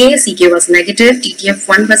CK. CK was negative.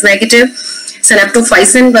 TTF1 was negative.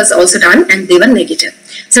 Synaptophysin was also done, and they were negative.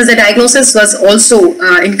 Since the diagnosis was also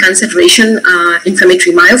in consideration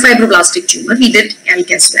inflammatory myofibroblastic tumor, we did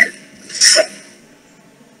ALK as well.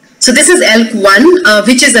 So this is ALK1,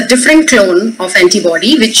 which is a different clone of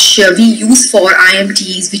antibody, which we use for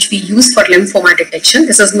IMTs, which we use for lymphoma detection.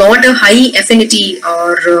 This is not a high affinity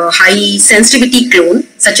or high sensitivity clone,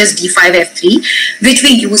 such as D5F3, which we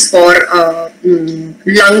use for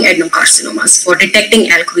lung adenocarcinomas for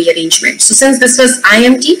detecting ALK rearrangement. So since this was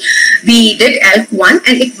IMT, we did ALK1,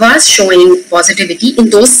 and it was showing positivity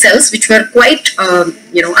in those cells which were quite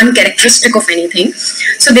uncharacteristic of anything.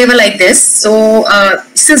 So they were like this. So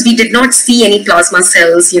since we did not see any plasma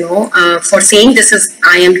cells, for saying this is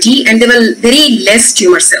IMT, and there were very less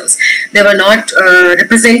tumor cells. They were not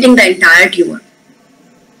representing the entire tumor.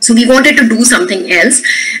 So we wanted to do something else,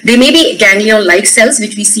 They may be ganglion-like cells,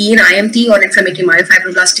 which we see in IMT or inflammatory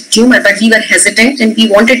myofibroblastic tumor, but we were hesitant and we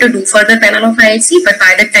wanted to do further panel of FIAC, but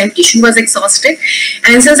by that time tissue was exhausted.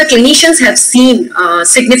 And since the clinicians have seen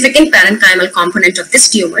significant parenchymal component of this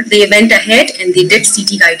tumor, they went ahead and they did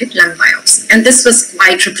CT-guided lung biopsy. And this was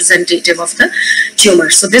quite representative of the tumor.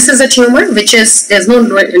 So this is a tumor which is, there's no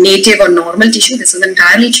native or normal tissue, this is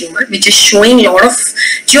entirely tumor, which is showing a lot of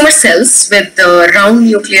tumor cells with the round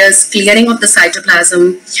nucleus, clearing of the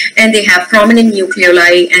cytoplasm, and they have prominent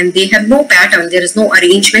nucleoli, and they have no pattern, there is no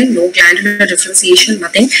arrangement, no glandular differentiation,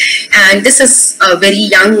 nothing. And this is a very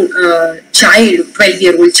young child,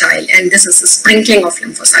 12-year-old child, and this is a sprinkling of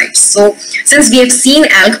lymphocytes. So since we have seen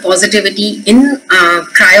ALK positivity in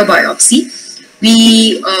cryobiopsy,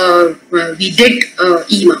 we did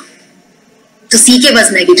EMA. So CK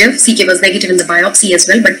was negative in the biopsy as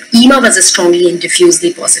well, but EMA was strongly and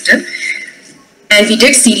diffusely positive. And we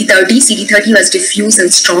did CD30. CD30 was diffuse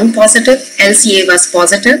and strong positive. LCA was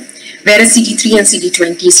positive, whereas CD3 and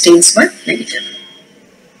CD20 stains were negative.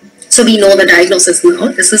 So we know the diagnosis now.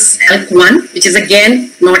 This is ALK1, which is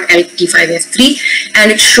again not ALK-T5F3,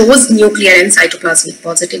 and it shows nuclear and cytoplasmic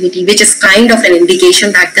positivity, which is kind of an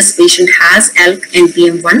indication that this patient has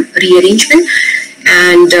ALK-NPM1 rearrangement.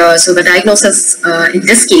 And so the diagnosis in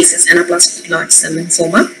this case is anaplastic large cell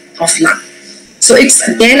lymphoma of lung. So it's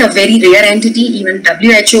again a very rare entity. Even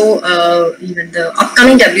WHO, even the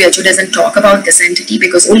upcoming WHO doesn't talk about this entity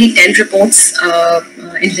because only 10 reports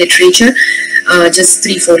in literature just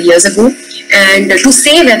 3-4 years ago. And to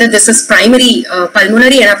say whether this is primary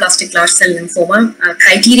pulmonary anaplastic large cell lymphoma,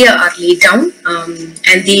 criteria are laid down,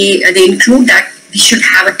 and they include that we should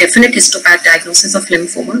have a definite histopath diagnosis of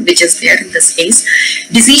lymphoma, which is there in this case.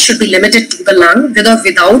 Disease should be limited to the lung with or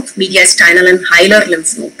without mediastinal and hilar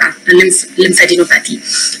lymphadenopathy,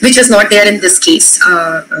 which was not there in this case.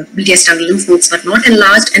 Mediastinal lymph nodes were not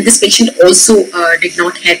enlarged, and this patient also did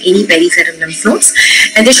not have any peripheral lymph nodes,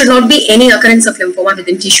 and there should not be any occurrence of lymphoma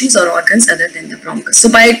within tissues or organs other than the bronchus. So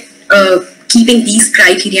by keeping these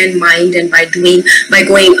criteria in mind and by going by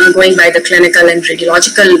the clinical and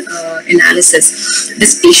radiological analysis,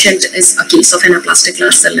 this patient is a case of anaplastic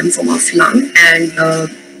large cell lymphoma of lung, and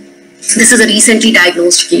this is a recently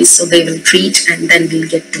diagnosed case, so they will treat and then we'll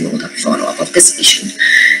get to know the follow-up of this patient.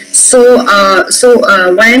 So,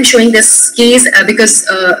 why I'm showing this case, because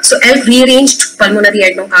so ALK rearranged pulmonary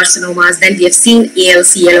adenocarcinomas, then we have seen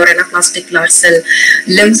ALCL or anaplastic large cell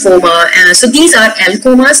lymphoma. So these are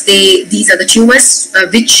ALKomas. These are the tumors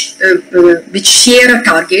which share a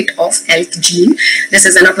target of ALK gene. This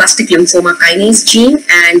is anaplastic lymphoma kinase gene,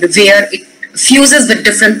 and where it fuses with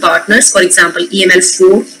different partners. For example,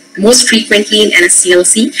 EML4 most frequently in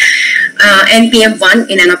NSCLC, NPM1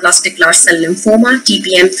 in anaplastic large cell lymphoma,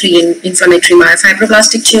 TPM3 in inflammatory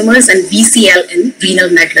myofibroblastic tumors, and VCL in renal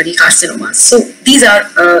medullary carcinomas. So these are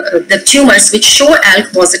the tumors which show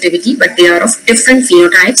ALK positivity, but they are of different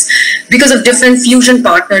phenotypes because of different fusion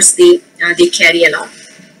partners they carry along.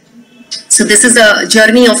 So this is a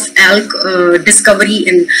journey of ALK discovery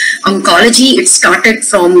in oncology. It started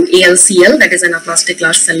from ALCL, that is anaplastic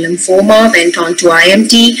large cell lymphoma, went on to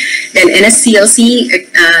IMT, then NSCLC.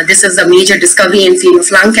 This is a major discovery in field of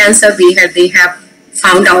lung cancer. They have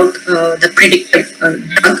found out the predictive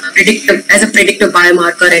as a predictive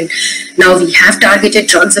biomarker, and now we have targeted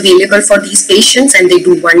drugs available for these patients, and they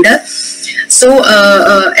do wonder. So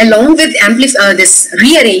along with this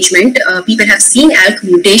rearrangement, people have seen ALK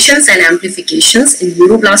mutations and amplifications in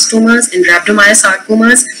neuroblastomas, in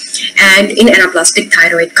rhabdomyosarcomas, and in anaplastic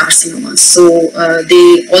thyroid carcinomas. So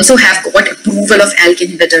they also have got approval of ALK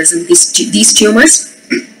inhibitors in these tumors,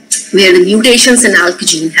 where the mutations in ALK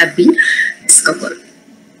gene have been discovered.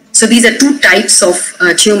 So these are two types of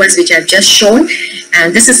tumors which I've just shown,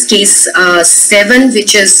 and this is case 7,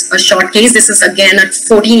 which is a short case. This is again a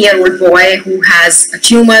 14-year-old boy who has a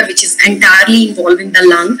tumor which is entirely involving the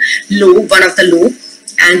lung lobe, one of the lobe,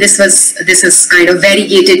 and this is kind of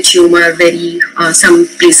variegated tumor. Some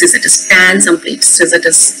places it is tan, some places it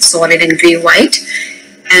is solid and gray-white.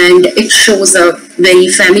 And it shows a very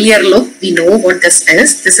familiar look. We know what this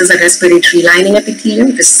is. This is a respiratory lining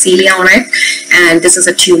epithelium with cilia on it. And this is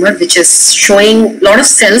a tumor which is showing a lot of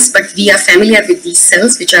cells, but we are familiar with these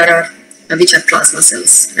cells, which are plasma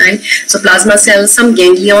cells, right? So plasma cells, some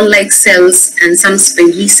ganglion-like cells, and some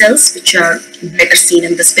spindly cells, which are better seen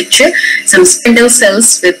in this picture. Some spindle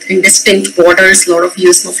cells with indistinct borders, a lot of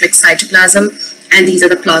eosinophilic cytoplasm. And these are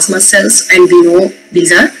the plasma cells. And we know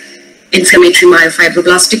these are inflammatory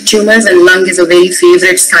myofibroblastic tumors, and lung is a very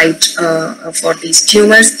favorite site for these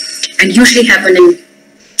tumors, and usually happen in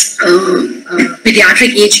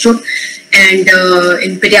pediatric age group. And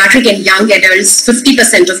in pediatric and young adults,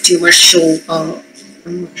 50% of tumors show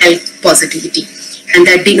ALK positivity. And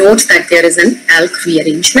that denotes that there is an ALK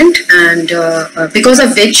rearrangement, and because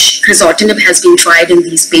of which crizotinib has been tried in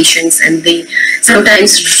these patients, and they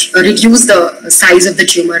sometimes reduce the size of the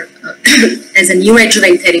tumor as a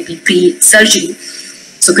neoadjuvant therapy pre-surgery.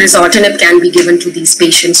 So crizotinib can be given to these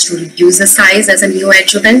patients to reduce the size as a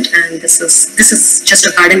neoadjuvant, and this is just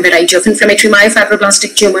a garden variety of inflammatory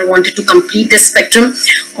myofibroblastic tumor. Wanted to complete this spectrum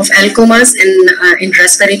of ALKomas in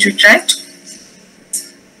respiratory tract.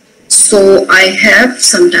 So I have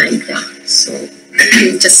some time here, so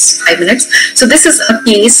just 5 minutes. So this is a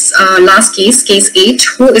case, last case, case 8,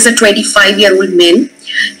 who is a 25-year-old man,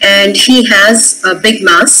 and he has a big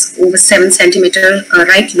mass, over 7 centimeter,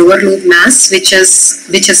 right lower lobe mass, which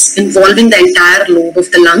is involving the entire lobe of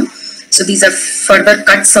the lung. So these are further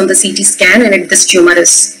cuts on the CT scan, and this tumor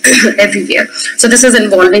is everywhere. So this is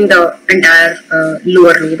involving the entire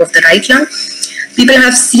lower lobe of the right lung. People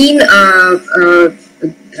have seen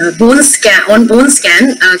bone scan. On bone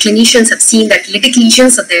scan, clinicians have seen that lytic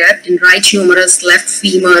lesions are there in right humerus, left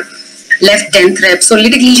femur, left dentrep. So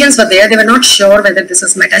lytic lesions were there. They were not sure whether this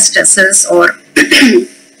is metastasis or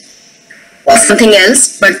something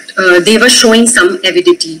else, but they were showing some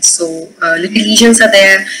avidity. So lytic lesions are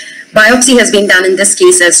there. Biopsy has been done in this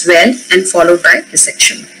case as well, and followed by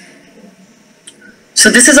dissection. So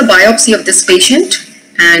this is a biopsy of this patient,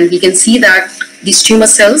 and we can see that these tumor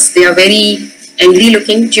cells, they are very angry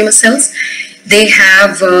looking tumor cells. They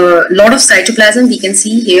have a lot of cytoplasm, we can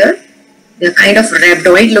see here. They're kind of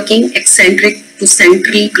rhabdoid looking, eccentric to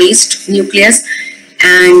centrally placed nucleus,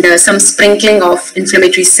 and some sprinkling of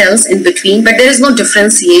inflammatory cells in between, but there is no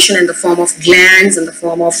differentiation in the form of glands, in the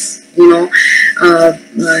form of, no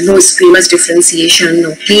squamous differentiation,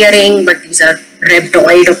 no clearing, but these are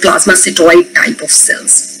rhabdoid or plasmacytoid type of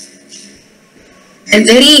cells. And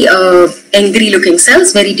very angry looking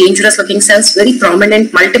cells, very dangerous looking cells, very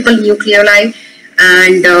prominent multiple nucleoli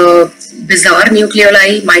and bizarre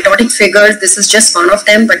nucleoli, mitotic figures. This is just one of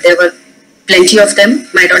them, but there were plenty of them,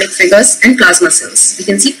 mitotic figures, and plasma cells. We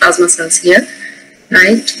can see plasma cells here,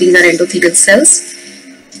 right? These are endothelial cells.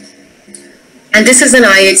 And this is an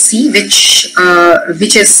IHC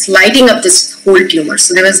which is lighting up this whole tumor.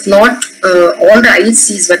 So there was not, all the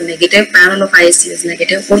IHCs were negative, panel of IHC is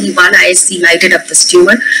negative, only one IHC lighted up this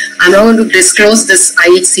tumor. I'm not going to disclose this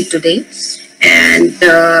IHC today, and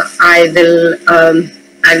I will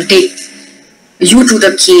take you to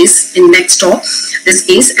the case in next talk, this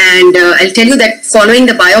case, and I'll tell you that following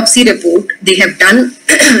the biopsy report, they have done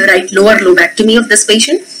right lower lobectomy of this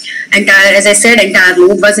patient. Entire, as I said, entire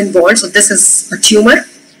lobe was involved, so this is a tumor,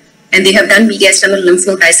 and they have done mediastinal lymph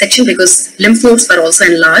node dissection because lymph nodes were also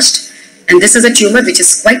enlarged, and this is a tumor which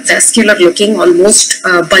is quite vascular looking, almost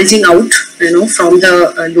bulging out, from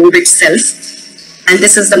the lobe itself. And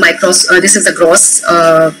this is the gross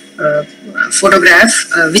photograph,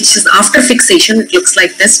 which is after fixation. It looks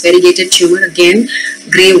like this variegated tumor again,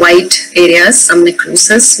 gray-white areas, some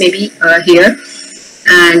necrosis maybe here.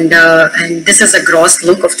 And this is a gross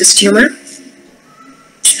look of this tumor.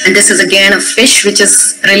 And this is again a fish which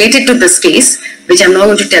is related to this case, which I'm not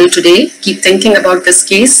going to tell today. Keep thinking about this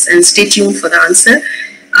case and stay tuned for the answer.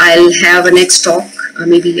 I'll have a next talk,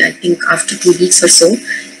 maybe I think after 2 weeks or so.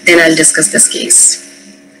 Then I'll discuss this case.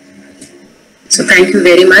 So thank you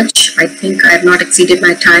very much. I think I have not exceeded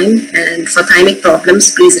my time. And for thymic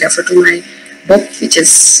problems, please refer to my book, which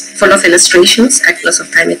is full of illustrations, Atlas of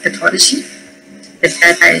Thymic Pathology. With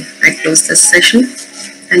that, I close this session.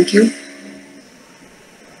 Thank you.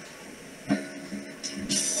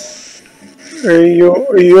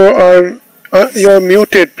 You're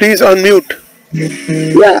muted. Please unmute.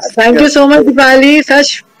 Yeah, thank you so much, Deepali.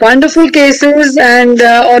 Such wonderful cases, and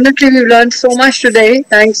honestly, we've learned so much today.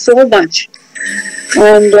 Thanks so much.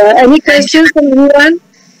 And any questions from anyone?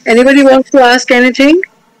 Anybody wants to ask anything?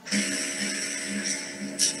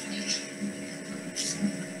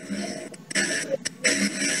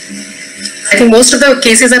 I think most of the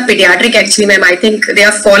cases are pediatric actually, ma'am. I think they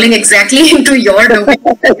are falling exactly into your domain.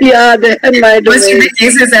 Yeah, they're in my domain. Most of the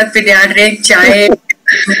cases are pediatric, child.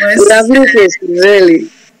 Lovely cases,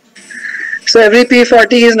 really. So every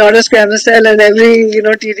P40 is not a squamous cell, and every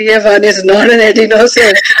TDF1 is not an adeno. So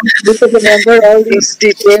you can remember all these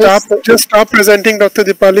details. Just stop presenting, Dr.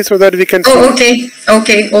 Deepali, so that we can. Oh, okay.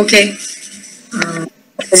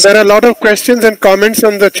 There are a lot of questions and comments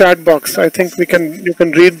on the chat box. I think you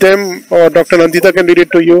can read them, or Dr. Nandita can read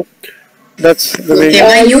it to you. That's the way. Okay,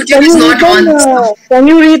 my YouTube is not on. Can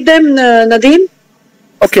you read them, Nadeem?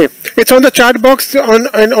 Okay, it's on the chat box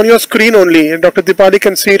on your screen only. Dr. Deepali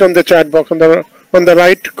can see it on the chat box on the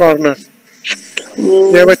right corner.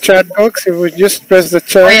 You have a chat box. You would just press the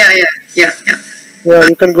chat. Oh, yeah. Yeah,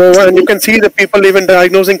 you can go and you can see the people even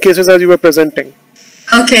diagnosing cases as you were presenting.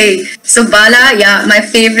 Okay, so Bala, my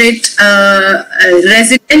favorite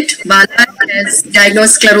resident, Bala has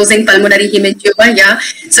diagnosed sclerosing pulmonary hemangioma.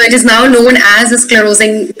 So it is now known as a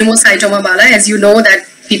sclerosing pneumocytoma, Bala. As you know, that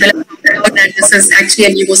people have found out that this is actually a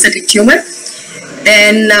pneumocytic tumor.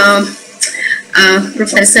 Then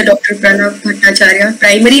Professor Dr. Pranav Bhattacharya,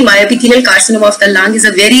 primary myoepithelial carcinoma of the lung is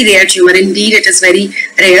a very rare tumor. Indeed, it is very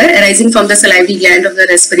rare, arising from the salivary gland of the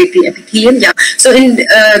respiratory epithelium. So in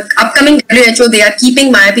upcoming WHO, they are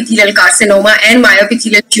keeping myoepithelial carcinoma and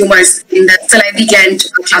myoepithelial tumors in the salivary gland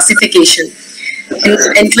classification.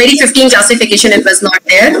 In 2015 classification, it was not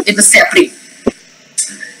there; it was separate.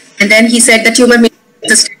 And then he said the tumor may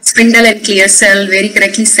the spindle and clear cell, very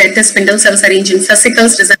correctly said. The spindle cells arranged in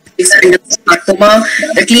fascicles resembling spindle sarcoma.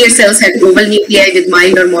 The clear cells had global nuclei with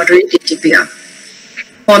mild or moderate atypia,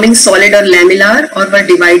 forming solid or lamellar, or were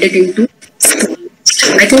divided into.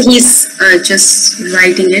 I think he's just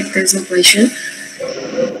writing it. There's no question.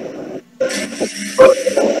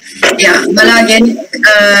 Yeah, Bala again,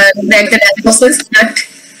 back the diagnosis.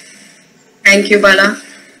 Thank you, Bala.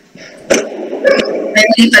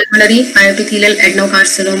 Primary pulmonary myoepithelial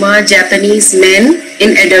adenocarcinoma, Japanese men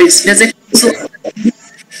in adults. Does it also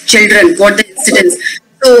children? What the incidence?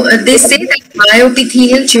 So they say that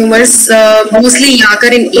myoepithelial tumors mostly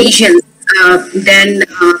occur in Asians than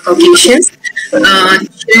Caucasians.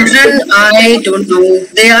 Children, I don't know.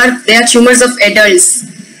 They are tumors of adults.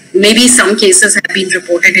 Maybe some cases have been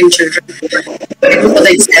reported in children. I don't know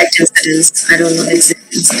the exact incidence.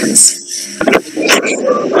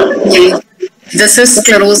 Okay. This is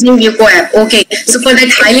sclerosing mucoap. Okay, so for that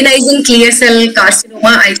hyalinizing clear cell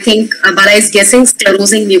carcinoma, I think Bala is guessing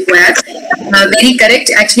sclerosing mucoap. Very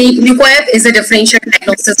correct. Actually, mucoap is a differential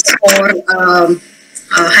diagnosis for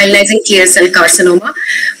hyalinizing clear cell carcinoma.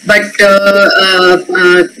 But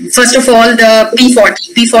first of all, the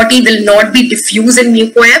P40 will not be diffuse in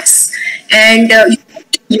mucoaps, and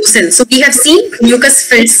mucin. So we have seen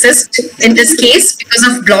mucus-filled cyst in this case because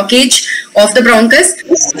of blockage of the bronchus.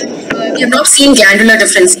 We have not seen glandular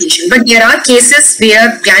differentiation, but there are cases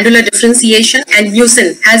where glandular differentiation and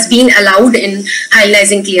mucin has been allowed in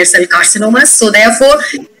hyalinizing clear cell carcinomas. So therefore,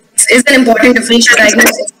 this is an important differential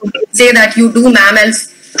diagnosis. Say that you do MAML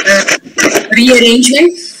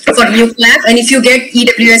rearrangement for mucoap, and if you get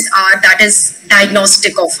EWSR, that is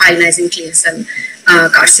diagnostic of hyalinizing clear cell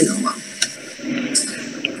carcinoma.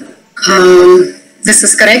 This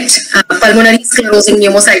is correct. Pulmonary sclerosing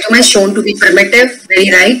pneumocytoma is shown to be primitive,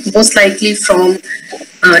 very right, most likely from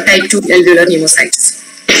type 2 alveolar pneumocytes.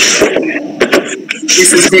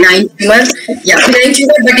 This is benign tumor. Yeah, benign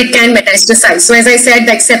tumor, but it can metastasize. So as I said,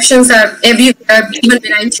 the exceptions are everywhere. Even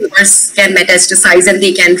benign tumors can metastasize and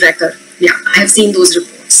they can recur. Yeah, I have seen those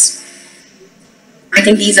reports. I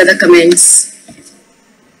think these are the comments.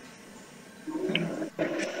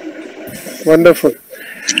 Wonderful.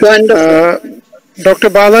 Wonderful. Dr.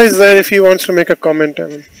 Bala is there if he wants to make a comment.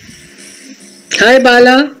 Hi,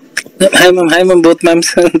 Bala. Hi, ma'am. Both ma'am.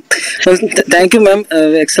 Thank you, ma'am.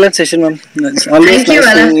 Excellent session, ma'am. Thank you,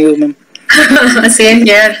 Bala. You, ma'am. Same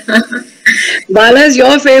here. Bala is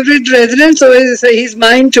your favorite resident, so he's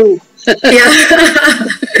mine too. Yeah.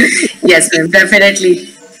 Yes, ma'am. Definitely.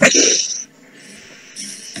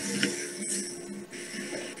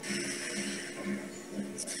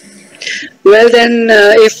 Well, then,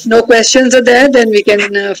 if no questions are there, then we can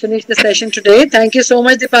finish the session today. Thank you so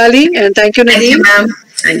much, Deepali, and thank you, Nadeem. Thank you, ma'am.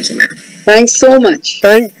 Thank you, ma'am. Thanks so much.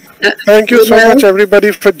 Thank you so much,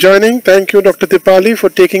 everybody, for joining. Thank you, Dr. Deepali, for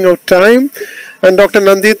taking out time, and Dr.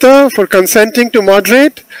 Nandita for consenting to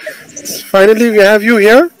moderate. Finally, we have you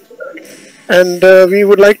here, and we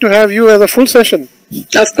would like to have you as a full session.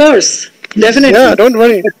 Of course. Definitely. Yeah, don't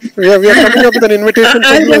worry. We are coming up with an invitation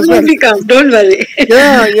for you as well. I'll definitely come. Don't worry.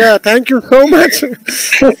 Yeah. Thank you so much.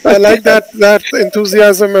 I like that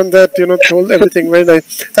enthusiasm and that, told everything very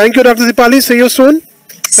nice. Thank you, Dr. Deepali. See you soon.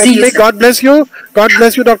 See you. God bless you. God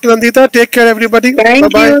bless you, Dr. Nandita. Take care, everybody. Thank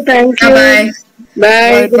Bye-bye. you. Thank you. Bye-bye.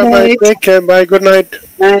 Bye. Good Bye-bye. night. Take care. Bye. Good night.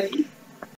 Bye.